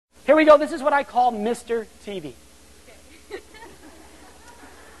Here we go. This is what I call Mr. TV.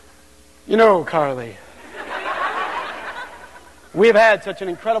 You know, Carly, we've had such an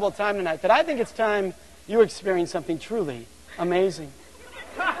incredible time tonight that I think it's time you experience something truly amazing.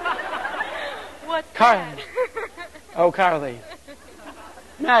 What's Carly. that? Oh, Carly.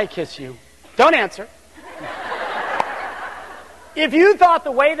 May I kiss you? Don't answer. If you thought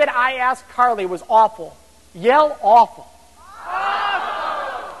the way that I asked Carly was awful, yell awful.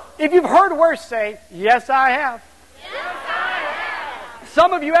 If you've heard worse, say, yes, I have. Yes, I have.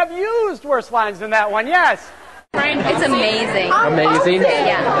 Some of you have used worse lines than that one, yes. It's amazing. Amazing?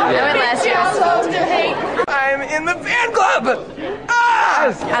 Yeah. I went last year. I'm in the fan club! Ah!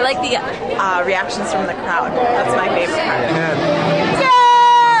 I like the reactions from the crowd. That's my favorite part.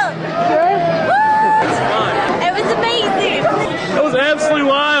 It was amazing! It was absolutely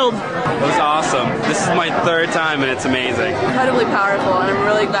wild. It was awesome. This is my third time and it's amazing. Incredibly powerful, and I'm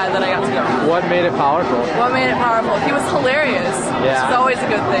really glad that I got to go. What made it powerful? What made it powerful? He was hilarious, which is always a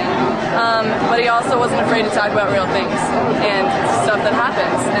good thing. But he also wasn't afraid to talk about real things and stuff that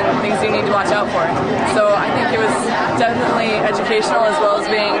happens and things you need to watch out for. So I think it was definitely educational as well as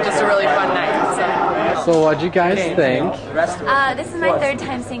being just a really fun night. So what'd you guys think? This is my third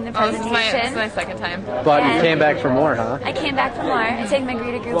time seeing the presentation. This is my second time. But you came back for more, huh? I came back for more. I take my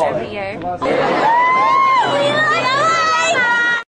greeter groups every year.